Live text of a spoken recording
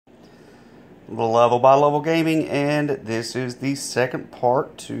Level by Level Gaming, and this is the second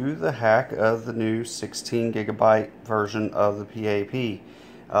part to the hack of the new 16 gigabyte version of the PAP.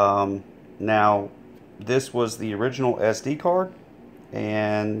 Now, this was the original SD card,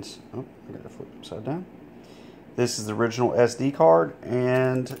 and I gotta flip it upside down. This is the original SD card,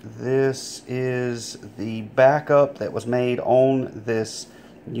 and this is the backup that was made on this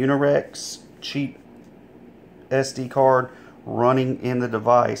Unirex cheap SD card running in the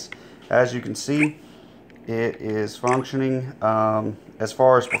device. As you can see, it is functioning. As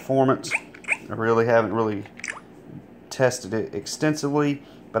far as performance, I really haven't tested it extensively,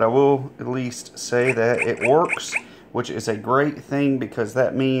 but I will at least say that it works, which is a great thing because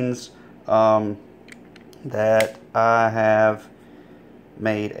that means that I have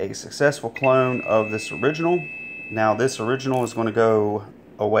made a successful clone of this original. Now this original is going to go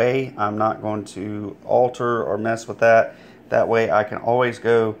away. I'm not going to alter or mess with that. That way I can always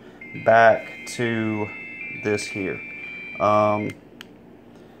go back to this here.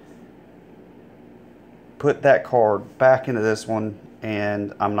 Put that card back into this one,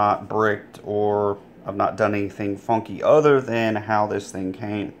 and I'm not bricked or I've not done anything funky other than how this thing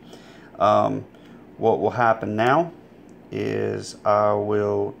came. What will happen now is I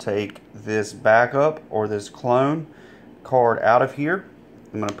will take this backup or this clone card out of here.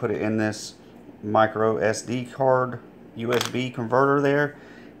 I'm going to put it in this micro SD card USB converter there,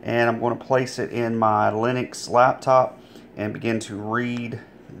 and I'm going to place it in my Linux laptop and begin to read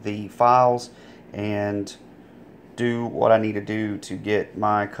the files and do what I need to do to get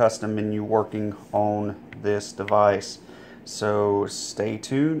my custom menu working on this device. So stay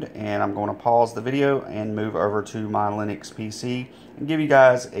tuned, and I'm going to pause the video and move over to my Linux PC and give you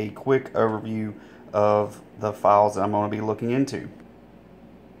guys a quick overview of the files that I'm going to be looking into.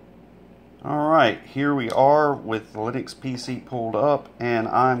 Alright, here we are with the Linux PC pulled up, and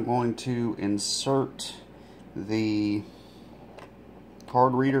I'm going to insert the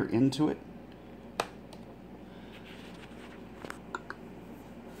card reader into it.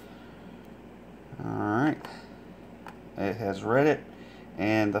 Alright, it has read it,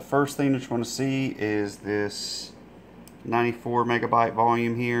 and the first thing that you want to see is this 94 megabyte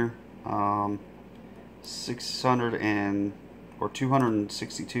volume here,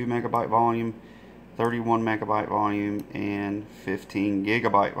 262 megabyte volume, 31 megabyte volume, and 15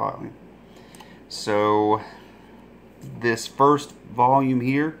 gigabyte volume. So this first volume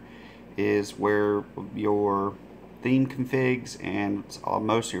here is where your theme configs and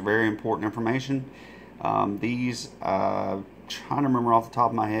most of your very important information. These, trying to remember off the top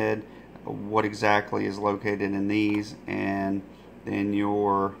of my head what exactly is located in these, and then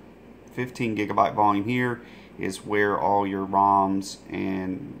your 15 gigabyte volume here is where all your ROMs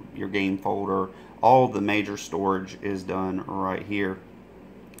and your game folder, all the major storage is done right here.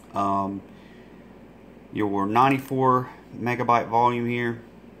 Your 94 megabyte volume here,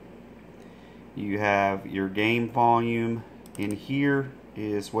 you have your game volume. In here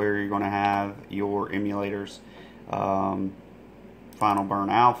is where you're going to have your emulators. Final Burn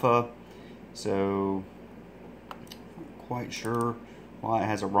Alpha, so not quite sure why it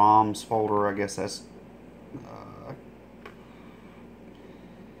has a ROMs folder. I guess that's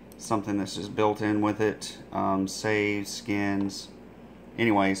something that's just built in with it. Saves, skins.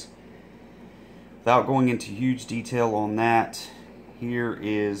 Anyways, without going into huge detail on that, here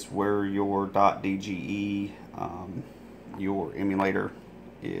is where your .dge, your emulator,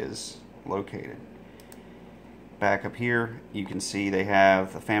 is located. Back up here, you can see they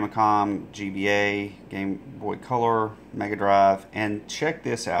have the Famicom, GBA, Game Boy Color, Mega Drive, and check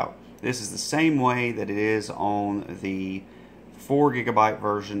this out. This is the same way that it is on the 4 gigabyte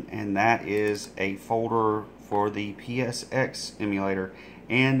version, and that is a folder for the PSX emulator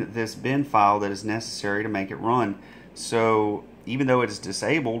and this bin file that is necessary to make it run. So even though it is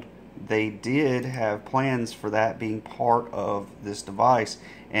disabled, they did have plans for that being part of this device,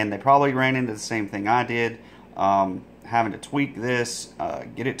 and they probably ran into the same thing I did, having to tweak this,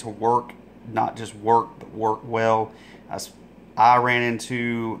 get it to work, not just work, but work well. I ran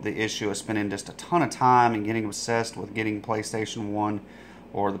into the issue of spending just a ton of time and getting obsessed with getting PlayStation 1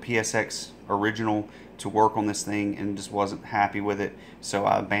 or the PSX original to work on this thing, and just wasn't happy with it, so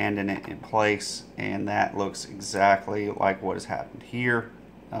I abandoned it in place, and that looks exactly like what has happened here.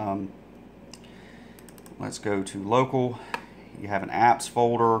 Let's go to local. You have an apps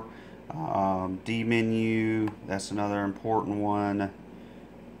folder, D menu, that's another important one,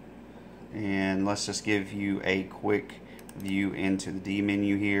 and let's just give you a quick view into the D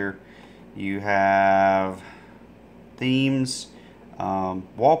menu here. You have themes,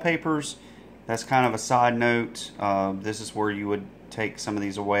 wallpapers. That's kind of a side note. This is where you would take some of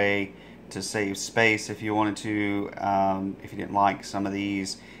these away to save space if you wanted to, if you didn't like some of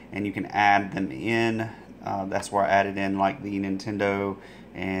these, and you can add them in. That's where I added in like the Nintendo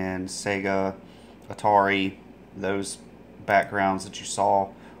and Sega, Atari, those backgrounds that you saw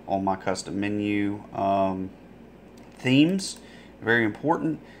on my custom menu. Themes, very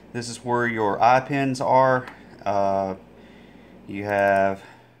important. This is where your eye pins are. You have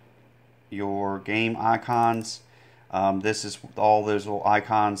your game icons. This is all those little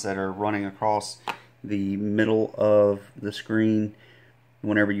icons that are running across the middle of the screen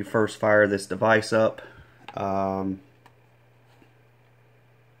whenever you first fire this device up. I'm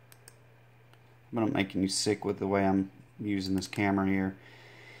making you sick with the way I'm using this camera here.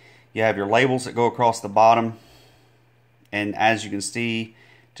 You have your labels that go across the bottom, and as you can see,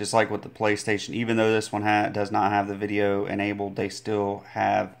 just like with the PlayStation, even though this one does not have the video enabled, they still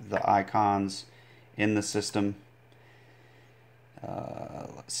have the icons in the system.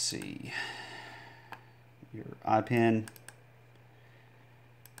 Let's see, your iPin.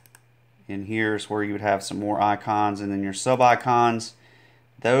 In here's where you would have some more icons, and then your sub icons.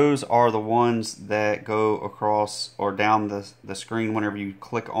 Those are the ones that go across or down the screen whenever you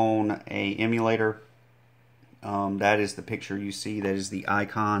click on a emulator. That is the picture you see. That is the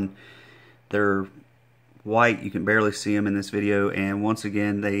icon. They're white. You can barely see them in this video. And once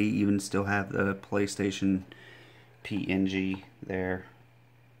again, they even still have the PlayStation PNG there.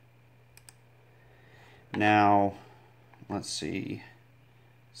 Now, let's see.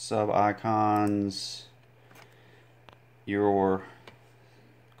 Sub icons. Your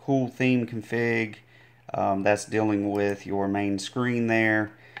cool theme config. That's dealing with your main screen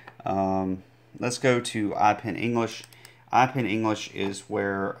there. Let's go to iPen English. iPen English is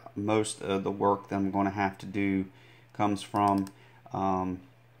where most of the work that I'm going to have to do comes from. In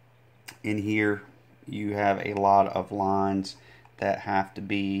here you have a lot of lines that have to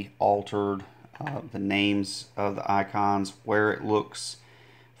be altered. The names of the icons, where it looks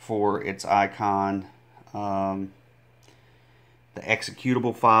for its icon, the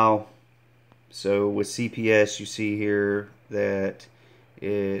executable file. So with CPS, you see here that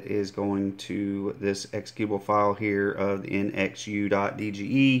it is going to this executable file here of the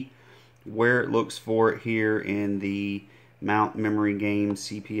nxu.dge, where it looks for it here in the mount memory game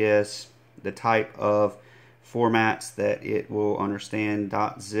CPS, the type of formats that it will understand,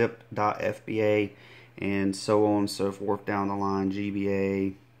 .zip, .fba, and so on and so forth down the line,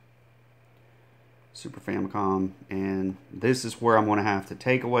 GBA, Super Famicom. And this is where I'm going to have to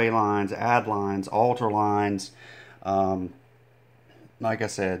take away lines, add lines, alter lines. Like I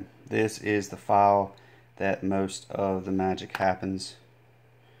said, this is the file that most of the magic happens.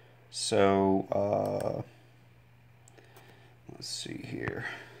 So let's see here.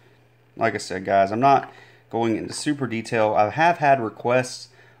 Like I said, guys, I'm not going into super detail. I have had requests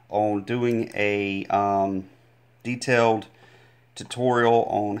on doing a detailed tutorial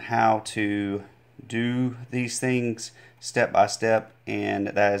on how to do these things step by step, and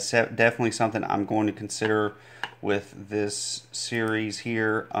that is definitely something I'm going to consider with this series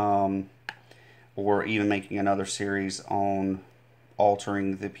here, or even making another series on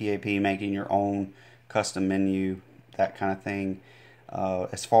altering the PAP, making your own custom menu, that kind of thing.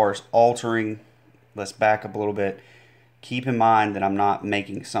 As far as altering, let's back up a little bit. Keep in mind that I'm not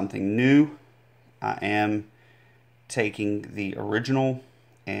making something new. I am taking the original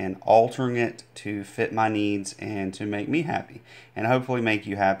and altering it to fit my needs and to make me happy, and hopefully make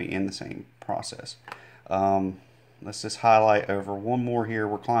you happy in the same process. Let's just highlight over one more here.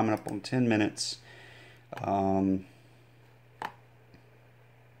 We're climbing up on 10 minutes. Let's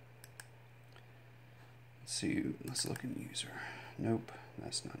see, let's look in user. Nope,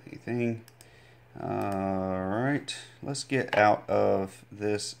 that's not anything. Alright, let's get out of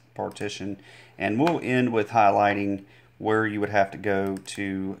this partition, and we'll end with highlighting where you would have to go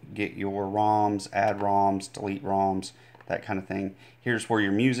to get your ROMs, add ROMs, delete ROMs, that kind of thing. Here's where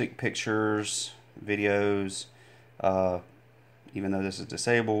your music, pictures, videos, even though this is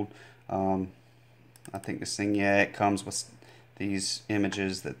disabled, I think this thing, yeah, it comes with these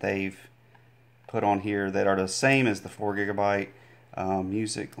images that they've put on here that are the same as the 4 GB.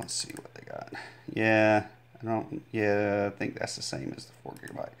 Music, let's see what they got. Yeah, I think that's the same as the 4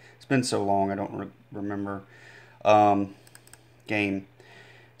 GB. It's been so long, I don't remember. Game,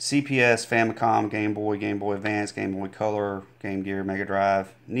 CPS, Famicom, Game Boy, Game Boy Advance, Game Boy Color, Game Gear, Mega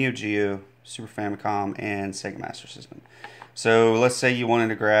Drive, Neo Geo, Super Famicom, and Sega Master System. So let's say you wanted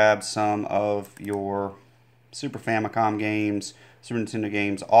to grab some of your Super Famicom games, Super Nintendo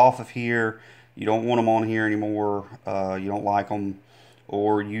games off of here. You don't want them on here anymore. You don't like them,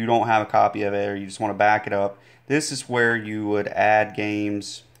 or you don't have a copy of it, or you just want to back it up. This is where you would add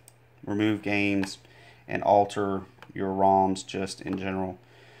games remove games, and alter your ROMs just in general.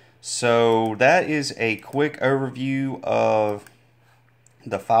 So that is a quick overview of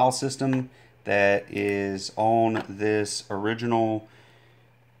the file system that is on this original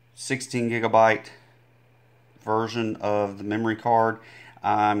 16 gigabyte version of the memory card.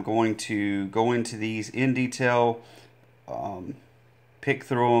 I'm going to go into these in detail, pick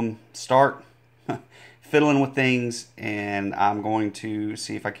through them, start fiddling with things, and I'm going to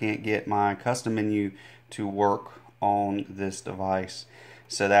see if I can't get my custom menu to work on this device.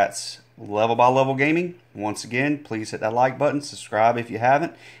 So that's level by level gaming. Once again, please hit that like button, subscribe if you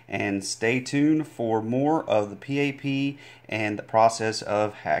haven't, and stay tuned for more of the PAP and the process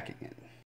of hacking it.